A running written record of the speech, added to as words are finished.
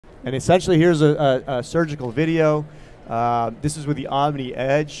And essentially, here's a surgical video. This is with the OMNI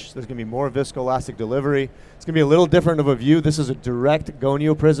Edge. So there's going to be more viscoelastic delivery. It's going to be a little different of a view. This is a direct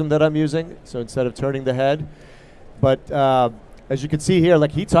gonio prism that I'm using, so instead of turning the head. But as you can see here,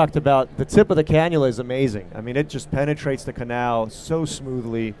 like he talked about, the tip of the cannula is amazing. I mean, it just penetrates the canal so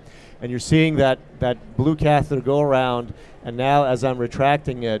smoothly. And you're seeing that blue catheter go around, and now as I'm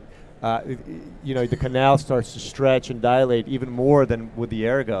retracting it, you know, the canal starts to stretch and dilate even more than with the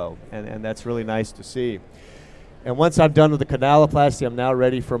ergo, and that's really nice to see. And once I'm done with the canaloplasty, I'm now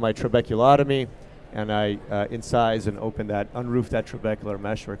ready for my trabeculotomy, and I incise and open that, unroof that trabecular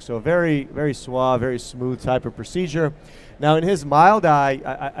meshwork. So a very, very suave, very smooth type of procedure. Now in his mild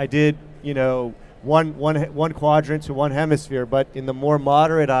eye, I did, you know, one quadrant to one hemisphere, but in the more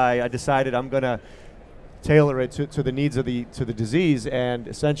moderate eye, I decided I'm going to tailor it to the needs of the disease, and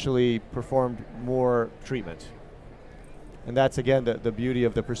essentially performed more treatment. And that's again the beauty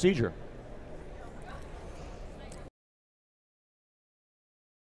of the procedure.